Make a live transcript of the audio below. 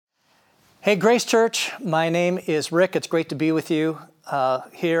Hey, Grace Church, my name is Rick. It's great to be with you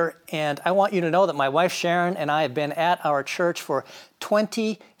here. And I want you to know that my wife Sharon and I have been at our church for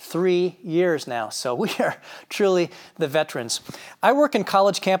 23 years now. So we are truly the veterans. I work in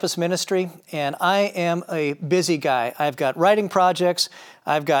college campus ministry, and I am a busy guy. I've got writing projects.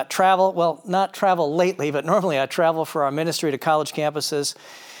 I've got travel. Well, not travel lately, but normally I travel for our ministry to college campuses.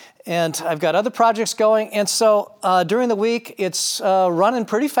 And I've got other projects going. And so during the week, it's running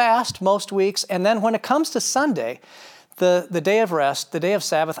pretty fast most weeks. And then when it comes to Sunday, the day of rest, the day of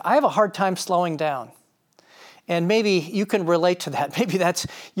Sabbath, I have a hard time slowing down. And maybe you can relate to that. Maybe that's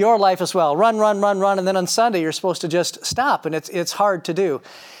your life as well. Run, and then on Sunday you're supposed to just stop, and it's hard to do.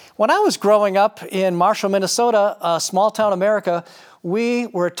 When I was growing up in Marshall, Minnesota, small town America, we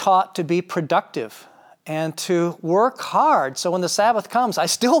were taught to be productive and to work hard. So when the Sabbath comes, I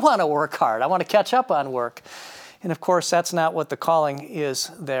still want to work hard. I want to catch up on work. And of course, that's not what the calling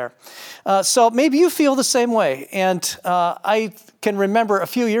is there. So maybe you feel the same way. And I can remember a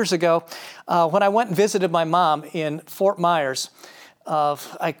few years ago when I went and visited my mom in Fort Myers.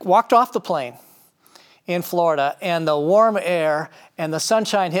 I walked off the plane in Florida, and the warm air and the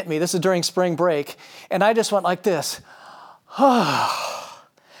sunshine hit me. This is during spring break. And I just went like this.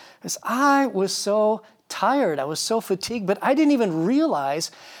 Because I was so tired. I was so fatigued, but I didn't even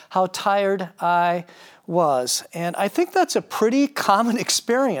realize how tired I was. And I think that's a pretty common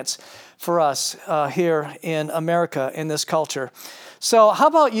experience for us here in America, in this culture. So how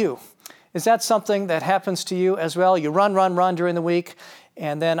about you? Is that something that happens to you as well? You run during the week,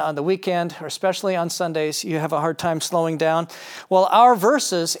 and then on the weekend, or especially on Sundays, you have a hard time slowing down. Well, our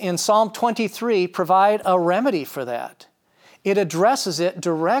verses in Psalm 23 provide a remedy for that. It addresses it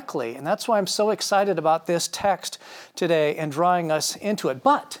directly, and that's why I'm so excited about this text today and drawing us into it.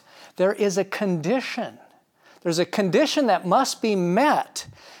 But there is a condition. There's a condition that must be met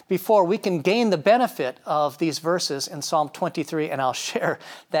before we can gain the benefit of these verses in Psalm 23, and I'll share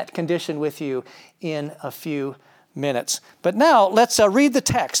that condition with you in a few minutes. But now let's read the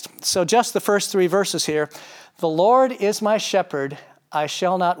text. So just the first three verses here. The Lord is my shepherd, I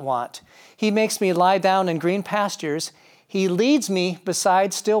shall not want. He makes me lie down in green pastures. He leads me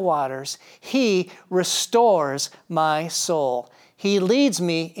beside still waters. He restores my soul. He leads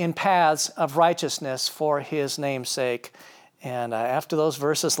me in paths of righteousness for His name's sake. And after those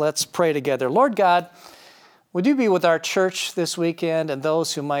verses, let's pray together. Lord God, would you be with our church this weekend and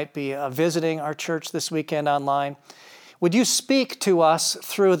those who might be visiting our church this weekend online? Would you speak to us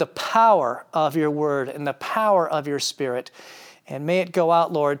through the power of your word and the power of your Spirit? And may it go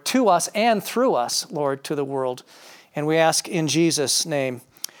out, Lord, to us and through us, Lord, to the world. And we ask in Jesus' name.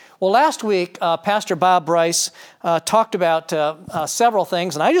 Well, last week, Pastor Bob Bryce talked about several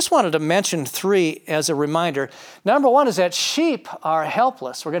things, and I just wanted to mention three as a reminder. Number one is that sheep are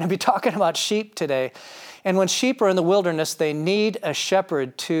helpless. We're going to be talking about sheep today. And when sheep are in the wilderness, they need a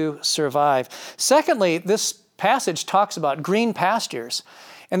shepherd to survive. Secondly, this passage talks about green pastures.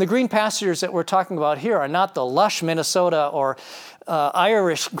 And the green pastures that we're talking about here are not the lush Minnesota or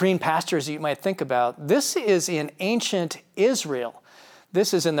Irish green pastures you might think about. This is in ancient Israel.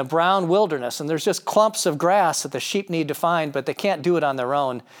 This is in the brown wilderness, and there's just clumps of grass that the sheep need to find, but they can't do it on their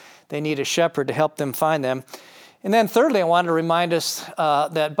own. They need a shepherd to help them find them. And then thirdly, I wanted to remind us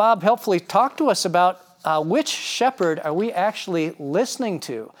that Bob helpfully talked to us about which shepherd are we actually listening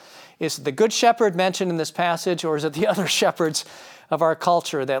to? Is it the good shepherd mentioned in this passage, or is it the other shepherds of our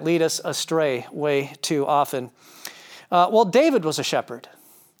culture that lead us astray way too often? Well, David was a shepherd.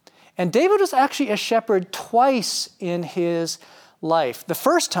 And David was actually a shepherd twice in his life. The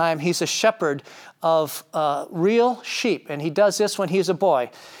first time, he's a shepherd of real sheep, and he does this when he's a boy.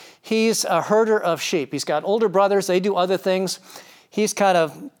 He's a herder of sheep. He's got older brothers. They do other things. He's kind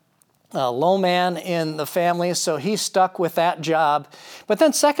of a low man in the family, so he's stuck with that job. But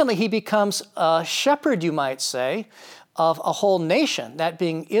then secondly, he becomes a shepherd, you might say, of a whole nation, that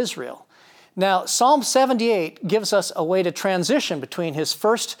being Israel. Now, Psalm 78 gives us a way to transition between his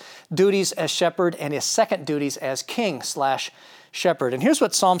first duties as shepherd and his second duties as king/shepherd. And here's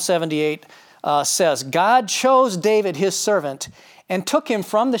what Psalm 78 says. God chose David, his servant, and took him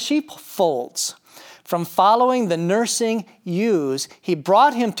from the sheepfolds. From following the nursing ewes, he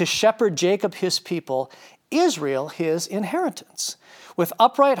brought him to shepherd Jacob, his people, Israel, his inheritance. With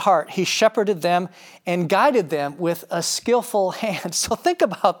upright heart, he shepherded them and guided them with a skillful hand. So think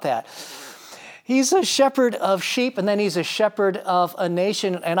about that. He's a shepherd of sheep, and then he's a shepherd of a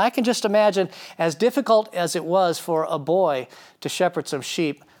nation. And I can just imagine, as difficult as it was for a boy to shepherd some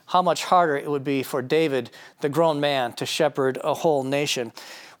sheep, how much harder it would be for David, the grown man, to shepherd a whole nation.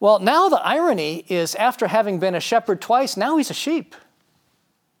 Well, now the irony is, after having been a shepherd twice, now he's a sheep.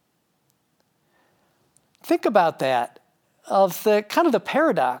 think about that, of the kind of the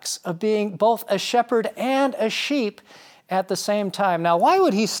paradox of being both a shepherd and a sheep at the same time. Now, why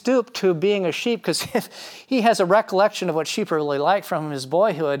would he stoop to being a sheep? Because if he has a recollection of what sheep are really like from his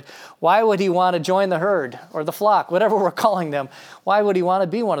boyhood, why would he want to join the herd or the flock, whatever we're calling them? Why would he want to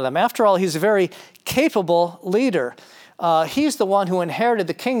be one of them? After all, he's a very capable leader. He's the one who inherited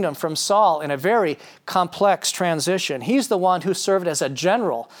the kingdom from Saul in a very complex transition. He's the one who served as a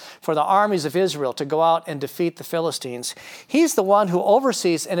general for the armies of Israel to go out and defeat the Philistines. He's the one who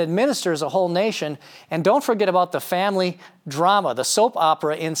oversees and administers a whole nation. And don't forget about the family drama, the soap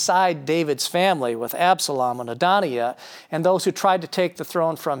opera inside David's family with Absalom and Adonijah and those who tried to take the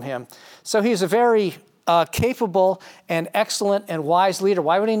throne from him. So he's a very capable and excellent and wise leader.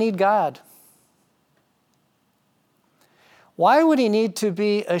 Why would he need God? Why would he need to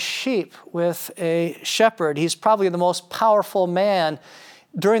be a sheep with a shepherd? He's probably the most powerful man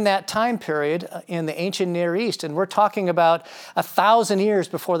during that time period in the ancient Near East. And we're talking about 1,000 years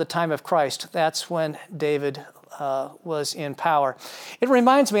before the time of Christ. That's when David was in power. It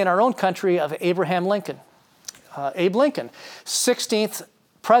reminds me in our own country of Abraham Lincoln. Abe Lincoln, 16th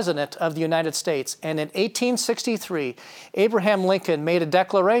President of the United States. And in 1863, Abraham Lincoln made a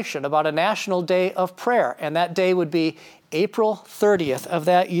declaration about a national day of prayer. And that day would be April 30th of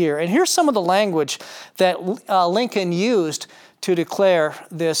that year. And here's some of the language that Lincoln used to declare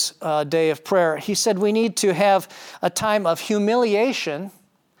this day of prayer. He said we need to have a time of humiliation,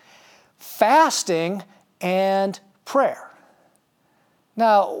 fasting, and prayer.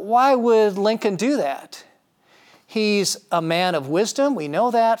 Now, why would Lincoln do that? He's a man of wisdom. We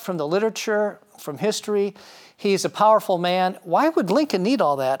know that from the literature, from history. He's a powerful man. Why would Lincoln need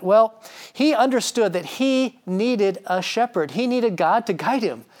all that? Well, he understood that he needed a shepherd. He needed God to guide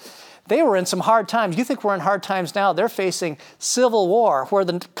him. They were in some hard times. You think we're in hard times now? They're facing civil war where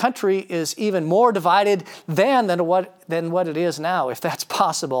the country is even more divided than what it is now, if that's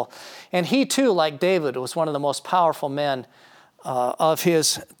possible. And he too, like David, was one of the most powerful men of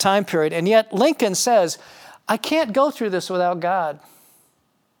his time period. And yet Lincoln says, I can't go through this without God.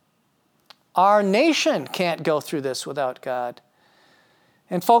 Our nation can't go through this without God.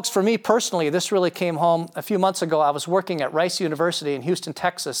 And folks, for me personally, this really came home a few months ago. I was working at Rice University in Houston,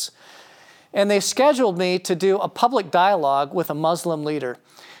 Texas, and they scheduled me to do a public dialogue with a Muslim leader.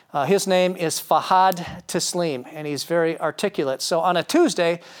 His name is Fahad Taslim, and he's very articulate. So on a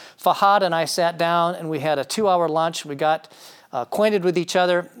Tuesday, Fahad and I sat down, and we had a 2-hour lunch. We got acquainted with each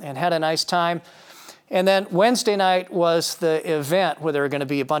other and had a nice time. And then Wednesday night was the event where there were going to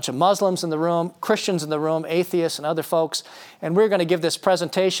be a bunch of Muslims in the room, Christians in the room, atheists and other folks, and we were going to give this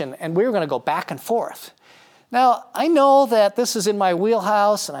presentation, and we were going to go back and forth. Now, I know that this is in my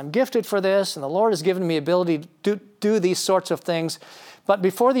wheelhouse, and I'm gifted for this, and the Lord has given me ability to do these sorts of things. But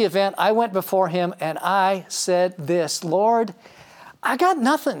before the event, I went before Him, and I said this, Lord, I got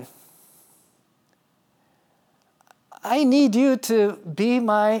nothing. I need you to be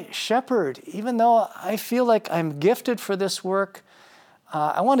my shepherd. Even though I feel like I'm gifted for this work,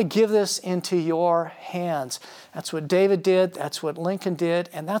 I want to give this into your hands. That's what David did. That's what Lincoln did.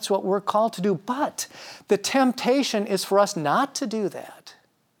 And that's what we're called to do. But the temptation is for us not to do that.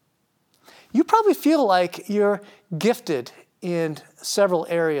 You probably feel like you're gifted in several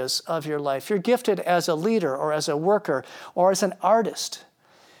areas of your life. You're gifted as a leader or as a worker or as an artist.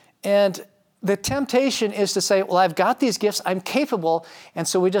 And the temptation is to say, well, I've got these gifts, I'm capable, and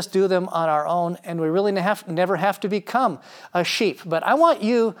so we just do them on our own, and we really never have to become a sheep. But I want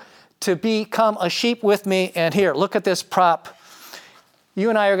you to become a sheep with me, and here, look at this prop. You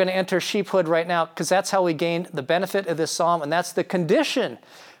and I are going to enter sheephood right now, because that's how we gain the benefit of this psalm, and that's the condition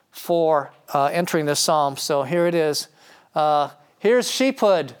for entering this psalm. So here it is. Here's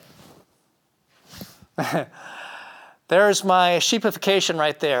sheephood. There's my sheepification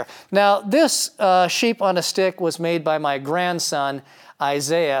right there. Now, this sheep on a stick was made by my grandson,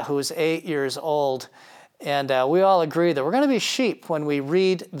 Isaiah, who's 8 years old. And we all agree that we're going to be sheep when we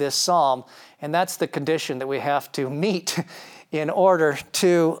read this psalm. And that's the condition that we have to meet in order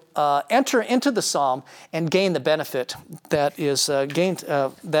to enter into the psalm and gain the benefit that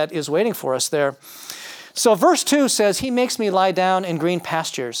is waiting for us there. So verse 2 says, He makes me lie down in green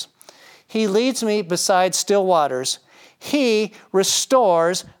pastures. He leads me beside still waters. He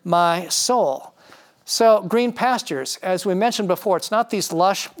restores my soul. So green pastures, as we mentioned before, it's not these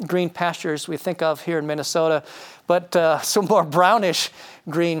lush green pastures we think of here in Minnesota, but some more brownish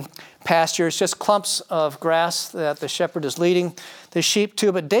green pastures, just clumps of grass that the shepherd is leading the sheep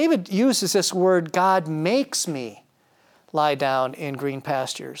to. But David uses this word, God makes me lie down in green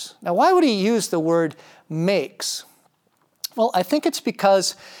pastures. Now, why would he use the word makes? Well, I think it's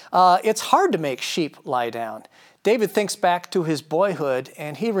because it's hard to make sheep lie down. David thinks back to his boyhood,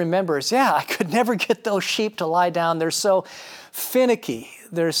 and he remembers, I could never get those sheep to lie down. They're so finicky.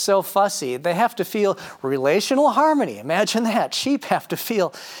 They're so fussy. They have to feel relational harmony. Imagine that. Sheep have to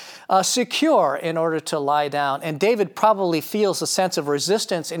feel secure in order to lie down. And David probably feels a sense of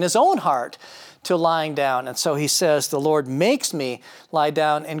resistance in his own heart to lying down. And so he says, the Lord makes me lie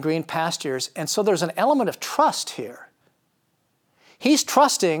down in green pastures. And so there's an element of trust here. He's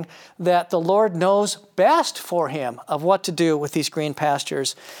trusting that the Lord knows best for him of what to do with these green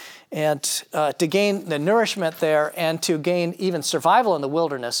pastures and to gain the nourishment there and to gain even survival in the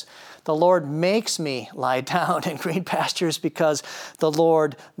wilderness. The Lord makes me lie down in green pastures because the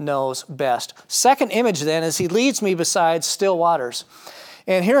Lord knows best. Second image then is he leads me beside still waters.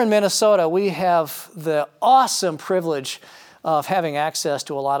 And here in Minnesota, we have the awesome privilege of having access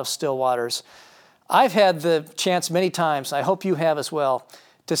to a lot of still waters. I've had the chance many times, I hope you have as well,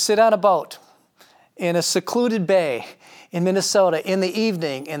 to sit on a boat in a secluded bay in Minnesota in the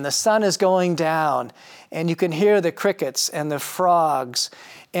evening, and the sun is going down, and you can hear the crickets and the frogs,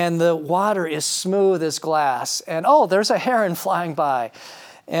 and the water is smooth as glass, and there's a heron flying by,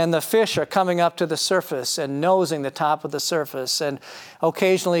 and the fish are coming up to the surface and nosing the top of the surface, and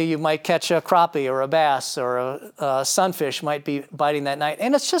occasionally you might catch a crappie or a bass or a sunfish might be biting that night,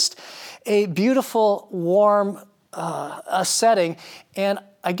 and it's just a beautiful, warm setting, and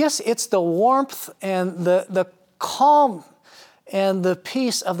I guess it's the warmth and the calm and the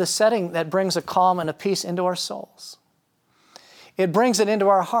peace of the setting that brings a calm and a peace into our souls. It brings it into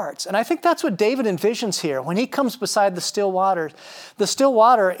our hearts. And I think that's what David envisions here. When he comes beside the still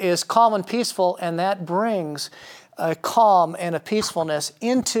water is calm and peaceful, and that brings a calm and a peacefulness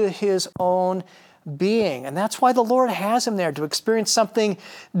into his own being. And that's why the Lord has him there, to experience something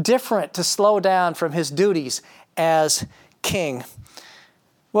different, to slow down from his duties as king.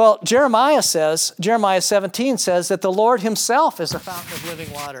 Well, Jeremiah 17 says that the Lord himself is the fountain of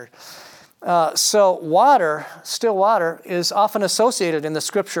living water. So water, still water, is often associated in the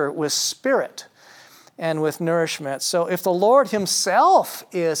scripture with spirit and with nourishment. So if the Lord himself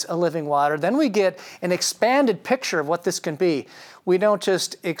is a living water, then we get an expanded picture of what this can be. We don't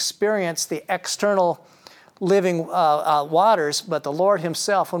just experience the external living waters, but the Lord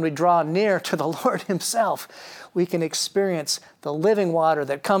himself. When we draw near to the Lord himself, we can experience the living water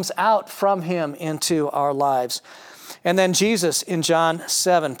that comes out from him into our lives. And then Jesus in John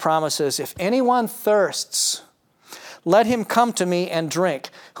 7 promises, if anyone thirsts, let him come to me and drink.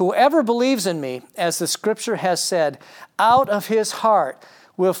 Whoever believes in me, as the scripture has said, out of his heart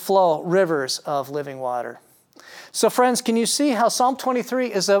will flow rivers of living water. So friends, can you see how Psalm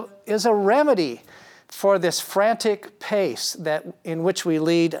 23 is a remedy for this frantic pace in which we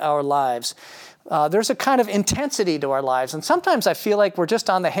lead our lives? There's a kind of intensity to our lives. And sometimes I feel like we're just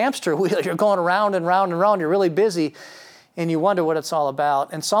on the hamster wheel. You're going around and round and round. You're really busy, and you wonder what it's all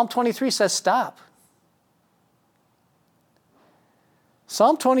about. And Psalm 23 says, stop.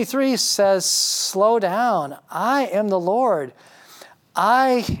 Psalm 23 says, slow down. I am the Lord.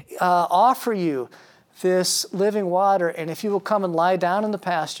 I offer you this living water, and if you will come and lie down in the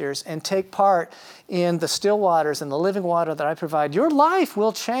pastures and take part in the still waters and the living water that I provide, your life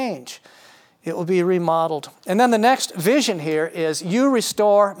will change. It will be remodeled. And then the next vision here is, you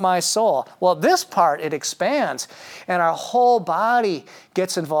restore my soul. Well, this part, it expands, and our whole body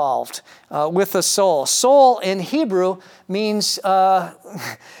gets involved with the soul. Soul in Hebrew means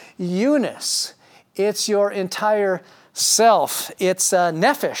eunice. It's your entire self. It's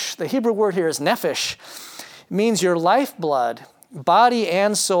nephesh. The Hebrew word here is nephesh. It means your lifeblood, body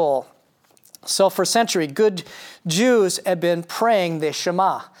and soul. So for centuries, good Jews have been praying the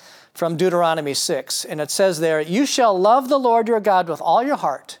Shema from Deuteronomy 6. And it says there, you shall love the Lord your God with all your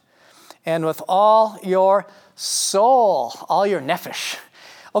heart and with all your soul, all your nephesh.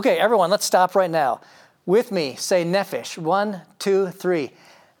 Okay, everyone, let's stop right now. With me, say nephesh. 1, 2, 3.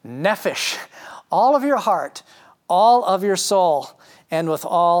 Nephesh. All of your heart, all of your soul, and with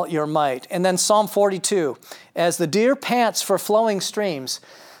all your might. And then Psalm 42, as the deer pants for flowing streams,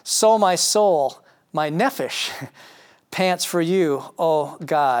 so my soul, my nephesh, pants for you, O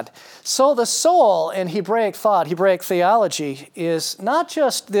God. So the soul in Hebraic thought, Hebraic theology, is not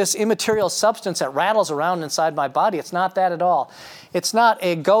just this immaterial substance that rattles around inside my body. It's not that at all. It's not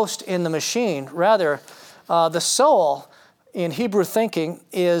a ghost in the machine. Rather, the soul in Hebrew thinking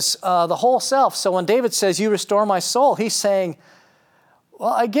is the whole self. So when David says, you restore my soul, he's saying,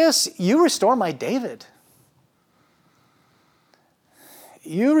 well, I guess you restore my David.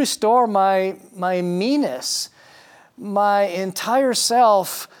 You restore my meanness, my entire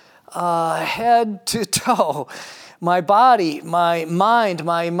self, head to toe, my body, my mind,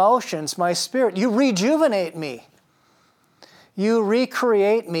 my emotions, my spirit. You rejuvenate me. You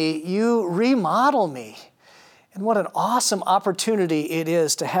recreate me. You remodel me. And what an awesome opportunity it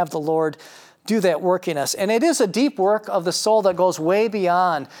is to have the Lord do that work in us. And it is a deep work of the soul that goes way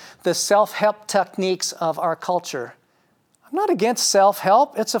beyond the self-help techniques of our culture. I'm not against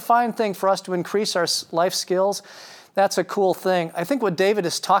self-help. It's a fine thing for us to increase our life skills. That's a cool thing. I think what David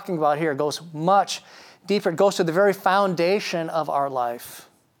is talking about here goes much deeper. It goes to the very foundation of our life.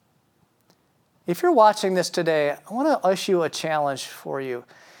 If you're watching this today, I want to issue a challenge for you.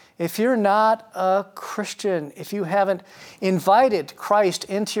 If you're not a Christian, if you haven't invited Christ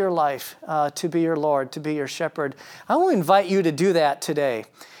into your life to be your Lord, to be your shepherd, I will invite you to do that today.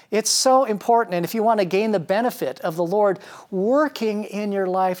 It's so important, and if you want to gain the benefit of the Lord working in your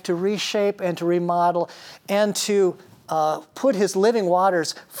life to reshape and to remodel and to put His living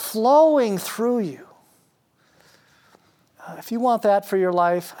waters flowing through you, if you want that for your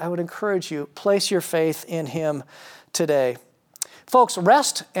life, I would encourage you, place your faith in Him today. Folks,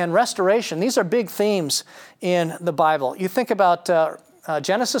 rest and restoration, these are big themes in the Bible. You think about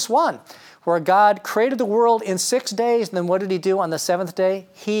Genesis 1, where God created the world in 6 days, and then what did He do on the seventh day?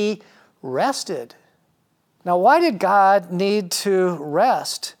 He rested. Now, why did God need to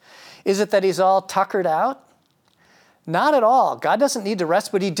rest? Is it that He's all tuckered out? Not at all. God doesn't need to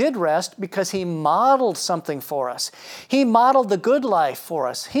rest, but He did rest because He modeled something for us. He modeled the good life for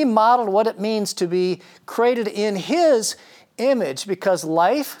us. He modeled what it means to be created in His image, because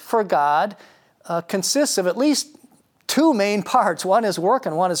life for God consists of at least two main parts. One is work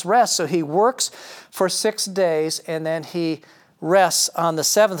and one is rest. So He works for 6 days and then He rests on the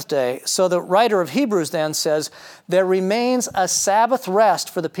seventh day. So the writer of Hebrews then says, there remains a Sabbath rest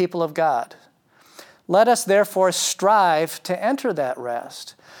for the people of God. Let us therefore strive to enter that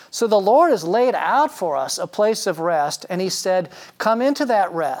rest. So the Lord has laid out for us a place of rest, and He said, come into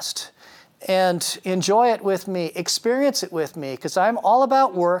that rest and enjoy it with me, experience it with me, because I'm all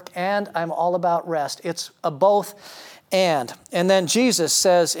about work and I'm all about rest. It's a both and. And then Jesus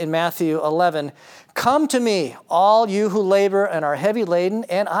says in Matthew 11, come to me, all you who labor and are heavy laden,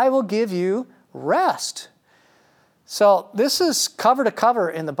 and I will give you rest. So this is cover to cover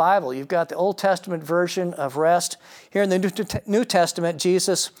in the Bible. You've got the Old Testament version of rest. Here in the New Testament,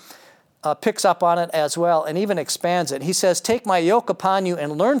 Jesus picks up on it as well and even expands it. He says, take my yoke upon you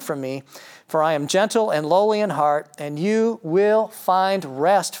and learn from me, for I am gentle and lowly in heart, and you will find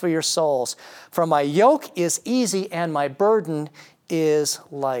rest for your souls. For my yoke is easy and my burden is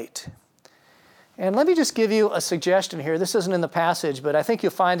light. And let me just give you a suggestion here. This isn't in the passage, but I think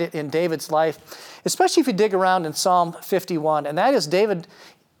you'll find it in David's life, especially if you dig around in Psalm 51. And that is David,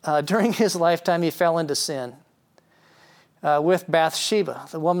 during his lifetime, he fell into sin with Bathsheba,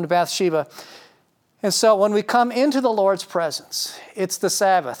 the woman Bathsheba. And so when we come into the Lord's presence, it's the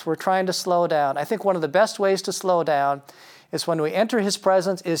Sabbath. We're trying to slow down. I think one of the best ways to slow down is when we enter His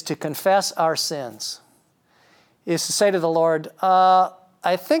presence is to confess our sins, is to say to the Lord,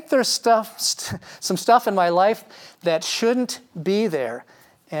 I think there's some stuff in my life that shouldn't be there,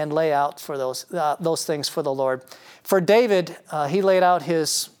 and lay out for those things for the Lord. For David, he laid out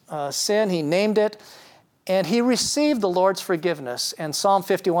his sin, he named it, and he received the Lord's forgiveness. And Psalm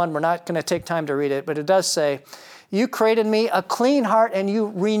 51, we're not going to take time to read it, but it does say, you created me a clean heart and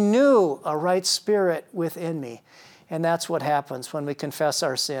you renew a right spirit within me. And that's what happens when we confess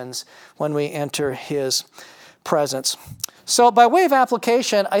our sins, when we enter His presence. So by way of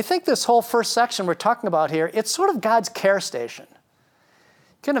application, I think this whole first section we're talking about here, it's sort of God's care station.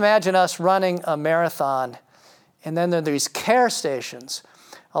 You can imagine us running a marathon, and then there are these care stations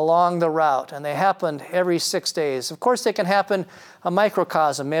along the route, and they happen every 6 days. Of course, they can happen a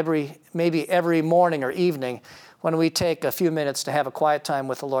microcosm maybe every morning or evening when we take a few minutes to have a quiet time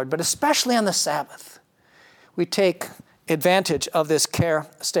with the Lord, but especially on the Sabbath, we take advantage of this care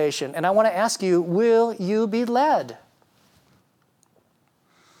station. And I want to ask you, will you be led?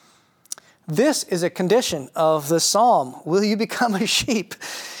 This is a condition of the psalm. Will you become a sheep?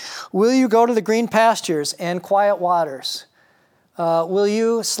 Will you go to the green pastures and quiet waters? Will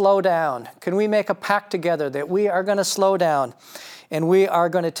you slow down? Can we make a pact together that we are going to slow down and we are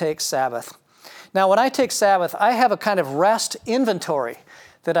going to take Sabbath? Now, when I take Sabbath, I have a kind of rest inventory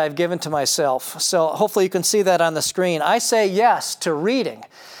that I've given to myself. So hopefully you can see that on the screen. I say yes to reading.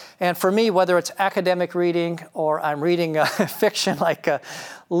 And for me, whether it's academic reading or I'm reading fiction like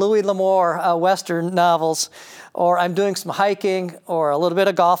Louis L'Amour Western novels, or I'm doing some hiking or a little bit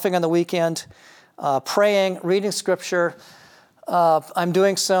of golfing on the weekend, praying, reading scripture, I'm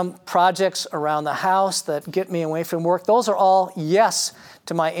doing some projects around the house that get me away from work. Those are all yes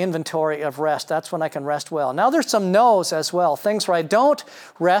to my inventory of rest. That's when I can rest well. Now there's some no's as well. Things where I don't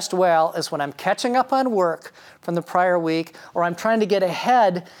rest well is when I'm catching up on work from the prior week, or I'm trying to get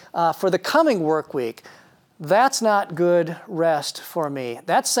ahead for the coming work week. That's not good rest for me.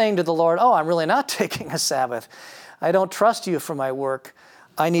 That's saying to the Lord, oh, I'm really not taking a Sabbath. I don't trust you for my work.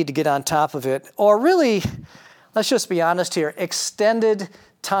 I need to get on top of it. Or really, let's just be honest here, extended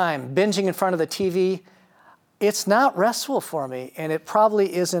time, binging in front of the TV, it's not restful for me, and it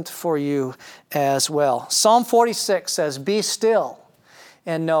probably isn't for you as well. Psalm 46 says, be still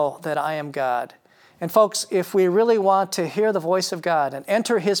and know that I am God. And folks, if we really want to hear the voice of God and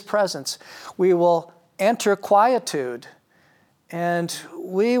enter His presence, we will enter quietude, and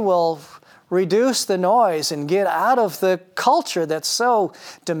we will reduce the noise and get out of the culture that's so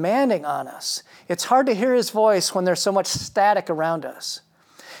demanding on us. It's hard to hear His voice when there's so much static around us.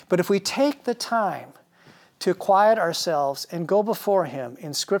 But if we take the time to quiet ourselves and go before Him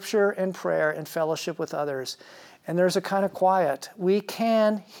in Scripture and prayer and fellowship with others, and there's a kind of quiet, we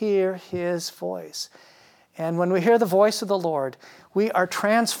can hear His voice. And when we hear the voice of the Lord, we are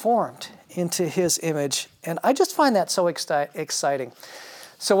transformed into His image. And I just find that so exciting.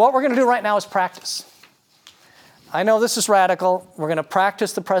 So what we're going to do right now is practice. I know this is radical. We're going to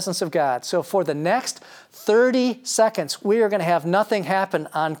practice the presence of God. So for the next 30 seconds, we are going to have nothing happen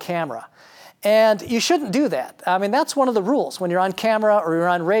on camera. And you shouldn't do that. I mean, that's one of the rules. When you're on camera or you're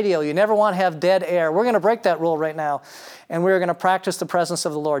on radio, you never want to have dead air. We're going to break that rule right now, and we're going to practice the presence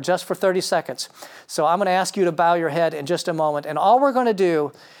of the Lord just for 30 seconds. So I'm going to ask you to bow your head in just a moment, and all we're going to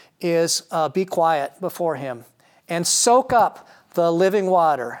do is be quiet before Him and soak up the living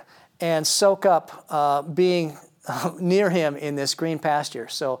water and soak up being near Him in this green pasture.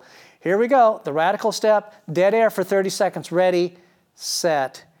 So here we go. The radical step, dead air for 30 seconds. Ready,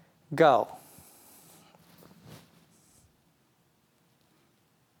 set, go.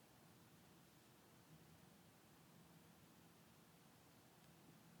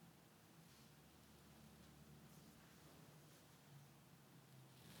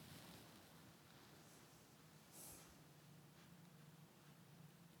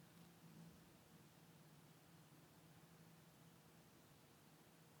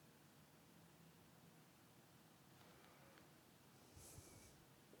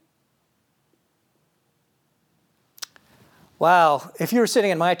 Wow, if you were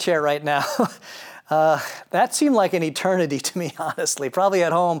sitting in my chair right now, that seemed like an eternity to me, honestly. Probably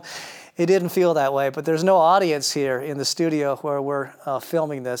at home, it didn't feel that way, but there's no audience here in the studio where we're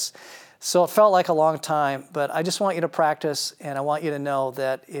filming this. So it felt like a long time, but I just want you to practice, and I want you to know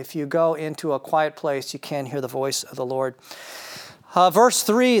that if you go into a quiet place, you can hear the voice of the Lord. Verse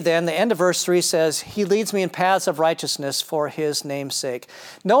 3 then, the end of verse 3 says, He leads me in paths of righteousness for His name's sake.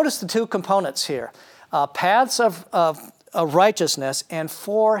 Notice the two components here, paths of righteousness and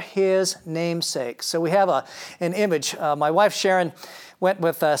for His name's sake. So we have an image. My wife Sharon went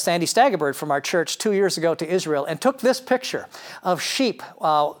with Sandy Staggerbird from our church 2 years ago to Israel and took this picture of sheep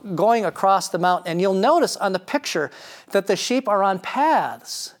going across the mountain. And you'll notice on the picture that the sheep are on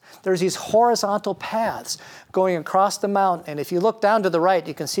paths. There's these horizontal paths going across the mountain. And if you look down to the right,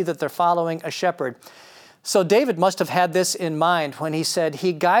 you can see that they're following a shepherd. So David must have had this in mind when he said,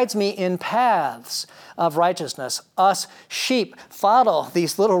 He guides me in paths of righteousness. Us sheep follow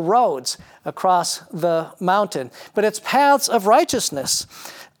these little roads across the mountain. But it's paths of righteousness.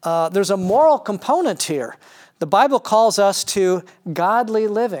 There's a moral component here. The Bible calls us to godly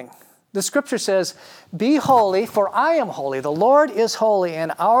living. The Scripture says, Be holy, for I am holy. The Lord is holy,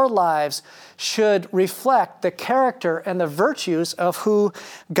 and our lives should reflect the character and the virtues of who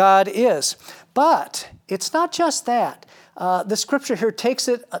God is. But it's not just that. The Scripture here takes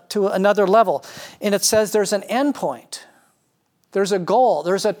it to another level, and it says there's an end point. There's a goal.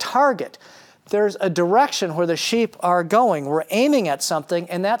 There's a target. There's a direction where the sheep are going. We're aiming at something,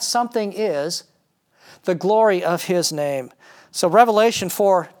 and that something is the glory of His name. So Revelation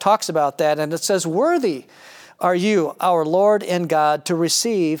 4 talks about that, and it says, Worthy are you, our Lord and God, to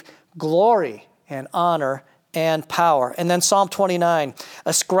receive glory and honor and power. And then Psalm 29,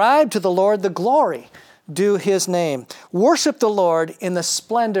 Ascribe to the Lord the glory due His name. Worship the Lord in the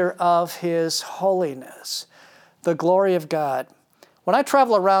splendor of His holiness. The glory of God. When I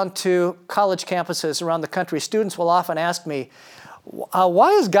travel around to college campuses around the country, students will often ask me,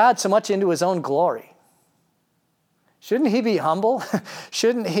 why is God so much into His own glory? Shouldn't He be humble?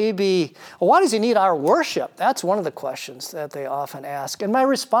 Shouldn't He be, why does He need our worship? That's one of the questions that they often ask. And my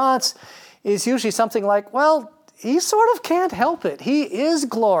response is usually something like, well, He sort of can't help it. He is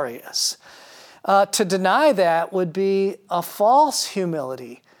glorious. To deny that would be a false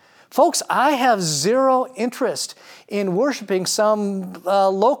humility. Folks, I have zero interest in worshiping some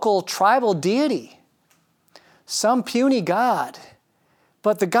local tribal deity, some puny God.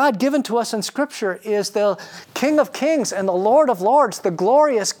 But the God given to us in Scripture is the King of Kings and the Lord of Lords, the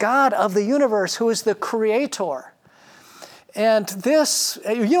glorious God of the universe who is the Creator. And this,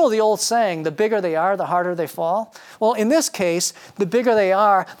 you know the old saying, the bigger they are, the harder they fall? Well, in this case, the bigger they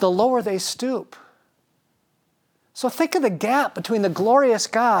are, the lower they stoop. So think of the gap between the glorious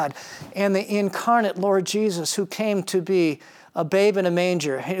God and the incarnate Lord Jesus who came to be a babe in a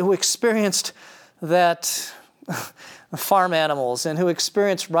manger, who experienced that farm animals and who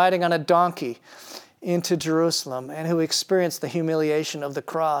experienced riding on a donkey into Jerusalem and who experienced the humiliation of the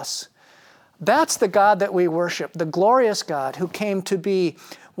cross. That's the God that we worship, the glorious God who came to be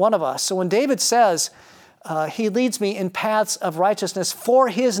one of us. So when David says, he leads me in paths of righteousness for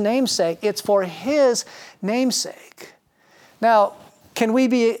his name's sake, it's for his name's sake. Now, can we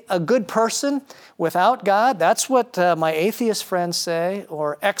be a good person without God? That's what my atheist friends say,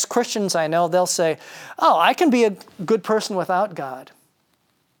 or ex-Christians I know, they'll say, oh, I can be a good person without God.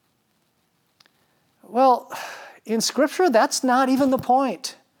 Well, in Scripture, that's not even the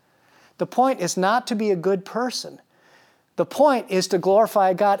point. The point is not to be a good person. The point is to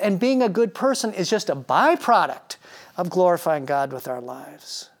glorify God, and being a good person is just a byproduct of glorifying God with our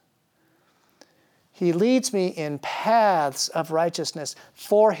lives. He leads me in paths of righteousness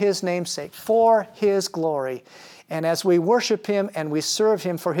for his name's sake, for his glory. And as we worship him and we serve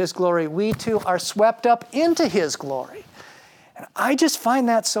him for his glory, we too are swept up into his glory. And I just find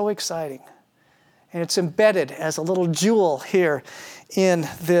that so exciting. And it's embedded as a little jewel here in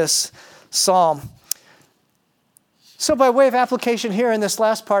this psalm. So by way of application here in this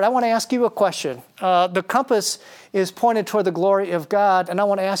last part, I want to ask you a question. The compass is pointed toward the glory of God, and I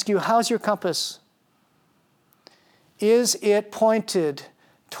want to ask you, how's your compass? Is it pointed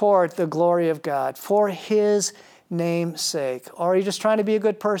toward the glory of God for his name's sake? Or are you just trying to be a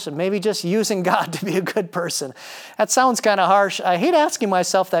good person? Maybe just using God to be a good person? That sounds kind of harsh. I hate asking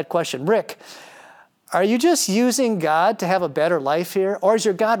myself that question. Rick, are you just using God to have a better life here? Or is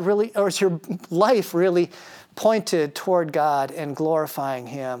your life really pointed toward God and glorifying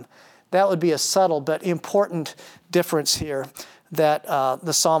him? That would be a subtle but important difference here that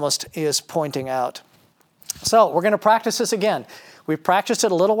the psalmist is pointing out. So we're going to practice this again. We practiced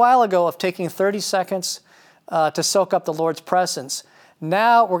it a little while ago of taking 30 seconds to soak up the Lord's presence.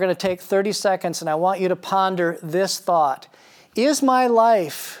 Now we're going to take 30 seconds and I want you to ponder this thought. Is my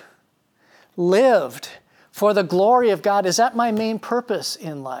life lived for the glory of God? Is that my main purpose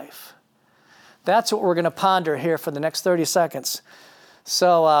in life? That's what we're going to ponder here for the next 30 seconds.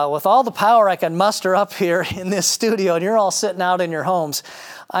 So with all the power I can muster up here in this studio, and you're all sitting out in your homes,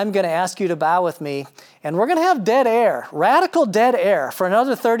 I'm going to ask you to bow with me, and we're going to have dead air, radical dead air for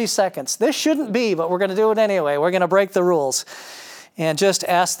another 30 seconds. This shouldn't be, but we're going to do it anyway. We're going to break the rules and just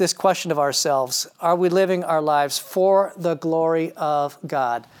ask this question of ourselves. Are we living our lives for the glory of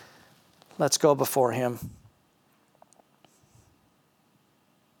God? Let's go before him.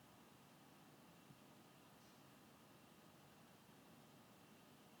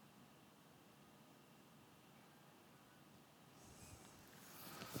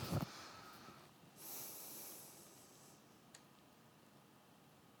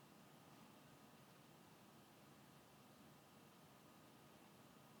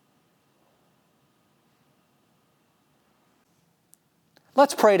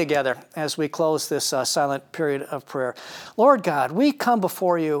 Let's pray together as we close this silent period of prayer. Lord God, we come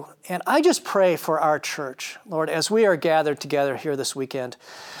before you, and I just pray for our church, Lord, as we are gathered together here this weekend.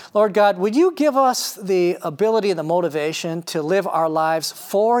 Lord God, would you give us the ability and the motivation to live our lives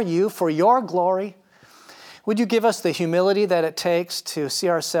for you, for your glory? Would you give us the humility that it takes to see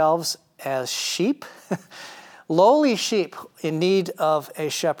ourselves as sheep, lowly sheep in need of a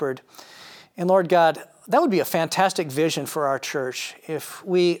shepherd? And Lord God, that would be a fantastic vision for our church if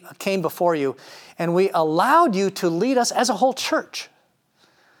we came before you and we allowed you to lead us as a whole church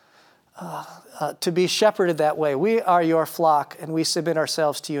to be shepherded that way. We are your flock, and we submit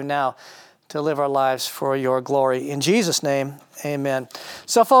ourselves to you now to live our lives for your glory. In Jesus' name, amen.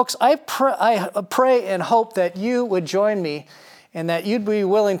 So folks, I pray and hope that you would join me and that you'd be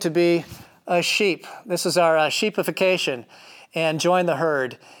willing to be a sheep. This is our sheepification, and join the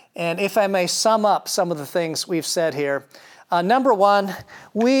herd. And if I may sum up some of the things we've said here, number one,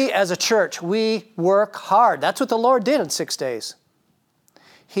 we as a church, we work hard. That's what the Lord did in 6 days.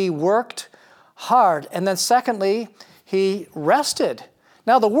 He worked hard. And then secondly, he rested.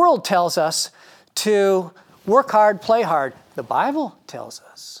 Now the world tells us to work hard, play hard. The Bible tells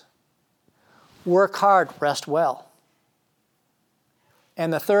us, work hard, rest well.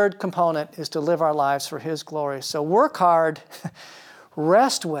 And the third component is to live our lives for His glory. So work hard,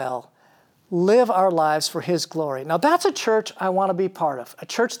 rest well, live our lives for His glory. Now that's a church I want to be part of, a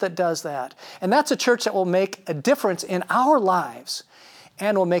church that does that. And that's a church that will make a difference in our lives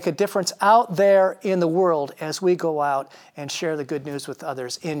and will make a difference out there in the world as we go out and share the good news with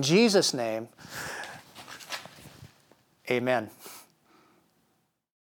others. In Jesus' name, amen.